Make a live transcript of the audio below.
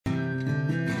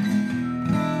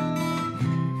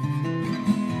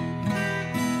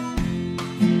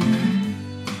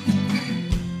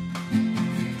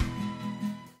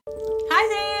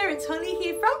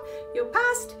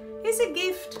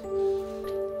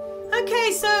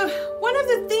Okay, so one of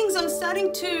the things I'm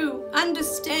starting to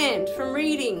understand from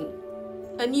reading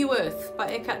A New Earth by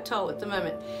Eckhart Tolle at the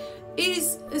moment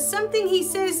is something he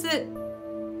says that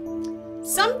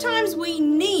sometimes we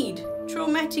need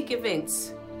traumatic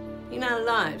events in our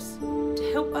lives to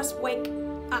help us wake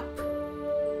up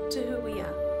to who we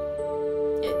are.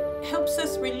 It helps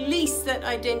us release that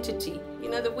identity, you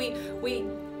know, that we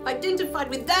identified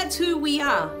with, that's who we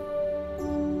are.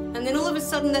 And then all of a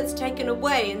sudden that's taken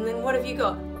away, and then what have you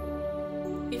got?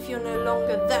 If you're no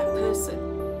longer that person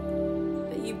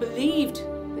that you believed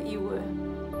that you were.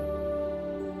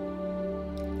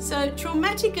 So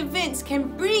traumatic events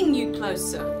can bring you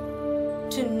closer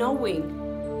to knowing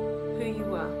who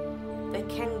you are. They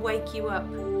can wake you up.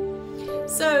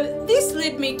 So this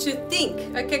led me to think,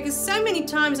 okay, because so many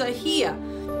times I hear,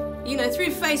 you know,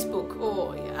 through Facebook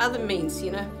or other means,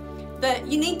 you know, that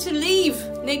you need to leave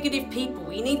negative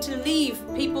people. You need to leave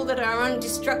people that are on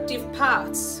destructive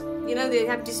paths. You know, they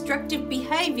have destructive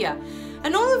behavior.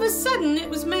 And all of a sudden it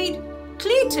was made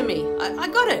clear to me. I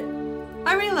got it.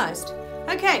 I realized,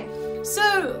 okay,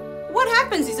 so what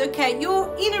happens is, okay,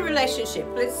 you're in a relationship.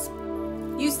 Let's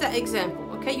use that example.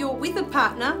 Okay, you're with a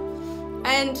partner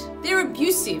and they're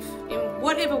abusive in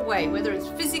whatever way, whether it's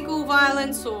physical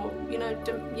violence or, you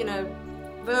know,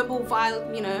 verbal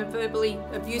violence, you know, verbally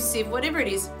abusive, whatever it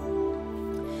is.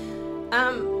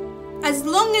 As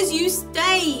long as you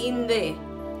stay in there,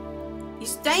 you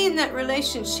stay in that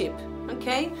relationship,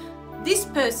 okay, this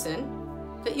person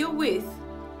that you're with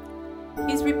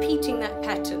is repeating that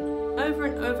pattern over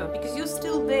and over because you're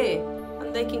still there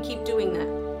and they can keep doing that,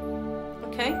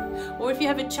 okay? Or if you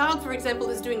have a child, for example,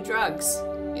 that's doing drugs,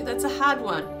 that's a hard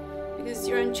one because it's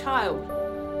your own child.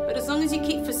 But as long as you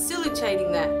keep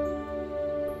facilitating that,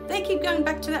 they keep going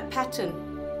back to that pattern.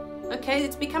 Okay,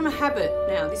 it's become a habit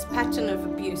now, this pattern of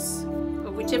abuse,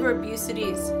 or whichever abuse it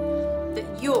is that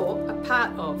you're a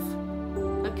part of.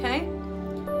 Okay?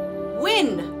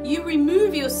 When you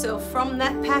remove yourself from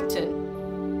that pattern,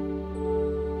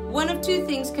 one of two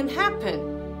things can happen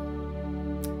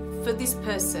for this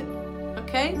person.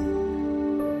 Okay?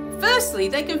 Firstly,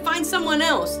 they can find someone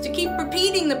else to keep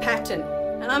repeating the pattern.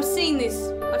 And I've seen this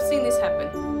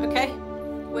happen. Okay?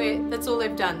 Where that's all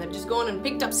they've done. They've just gone and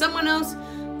picked up someone else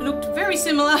who looked very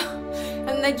similar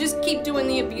and they just keep doing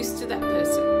the abuse to that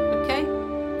person, okay?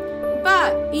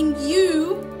 But in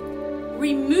you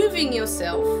removing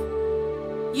yourself,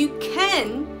 you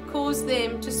can cause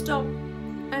them to stop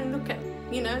and look at,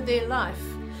 you know, their life.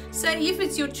 Say if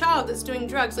it's your child that's doing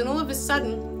drugs and all of a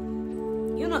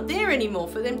sudden you're not there anymore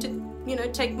for them to, you know,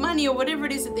 take money or whatever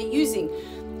it is that they're using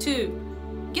to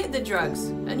get the drugs,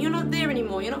 and you're not there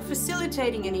anymore, you're not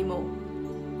facilitating anymore.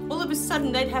 All of a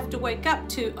sudden they'd have to wake up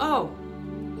to, oh,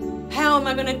 how am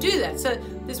I going to do that? So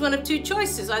there's one of two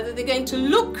choices. Either they're going to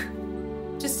look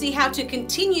to see how to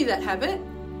continue that habit,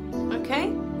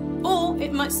 okay, or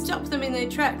it might stop them in their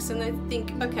tracks and they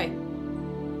think, okay,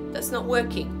 that's not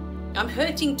working. I'm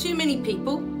hurting too many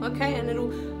people, okay, and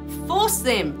it'll force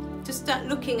them to start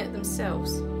looking at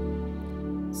themselves.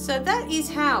 So that is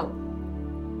how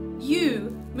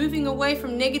you moving away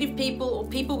from negative people or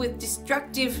people with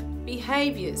destructive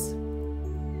behaviors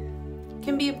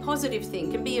can be a positive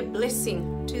thing, can be a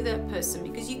blessing to that person,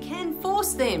 because you can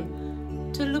force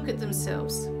them to look at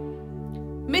themselves.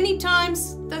 Many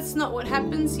times that's not what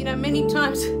happens. You know, many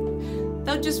times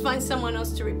they'll just find someone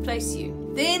else to replace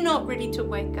you. They're not ready to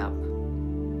wake up.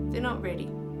 They're not ready.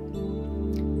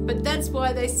 But that's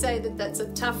why they say that that's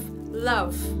a tough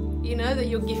love. You know, that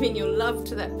you're giving your love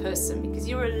to that person because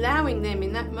you're allowing them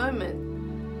in that moment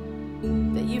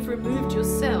that you've removed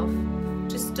yourself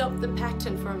to stop the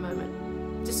pattern for a moment,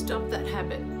 to stop that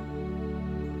habit,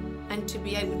 and to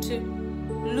be able to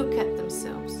look at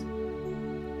themselves.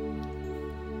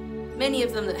 Many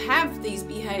of them that have these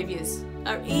behaviors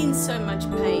are in so much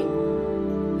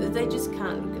pain that they just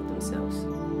can't look at themselves.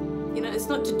 You know, it's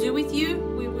not to do with you.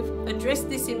 We've addressed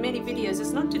this in many videos.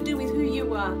 It's not to do with who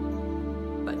you are,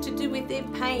 but to do with their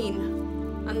pain,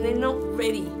 and they're not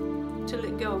ready to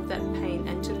let go of that pain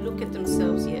and to look at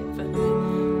themselves yet for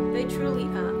who they truly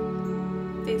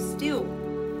are. They're still,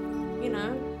 you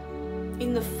know,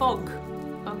 in the fog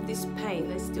of this pain.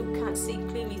 They still can't see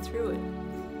clearly through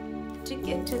it to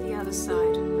get to the other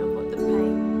side of what the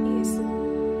pain is,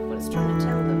 what it's trying to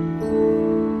tell them.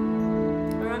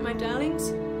 All right, my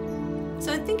darlings?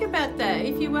 So think about that.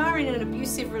 If you are in an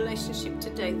abusive relationship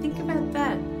today, think about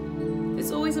that.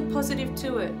 There's always a positive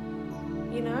to it,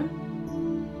 you know?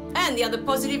 And the other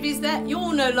positive is that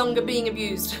you're no longer being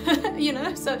abused, you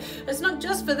know? So it's not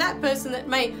just for that person that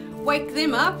may wake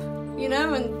them up, you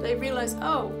know, and they realize,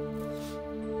 oh,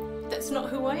 That's not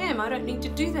who I am. I don't need to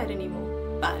do that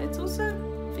anymore. But it's also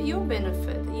for your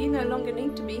benefit, that you no longer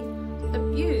need to be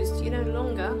abused. You no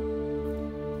longer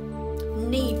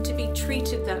need to be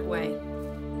treated that way.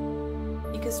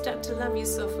 You can start to love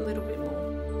yourself a little bit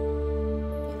more.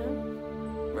 You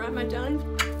know? Right, my darling?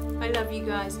 I love you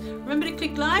guys. Remember to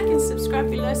click like and subscribe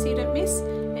below so you don't miss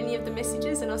any of the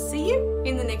messages, and I'll see you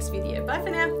in the next video. Bye for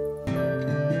now.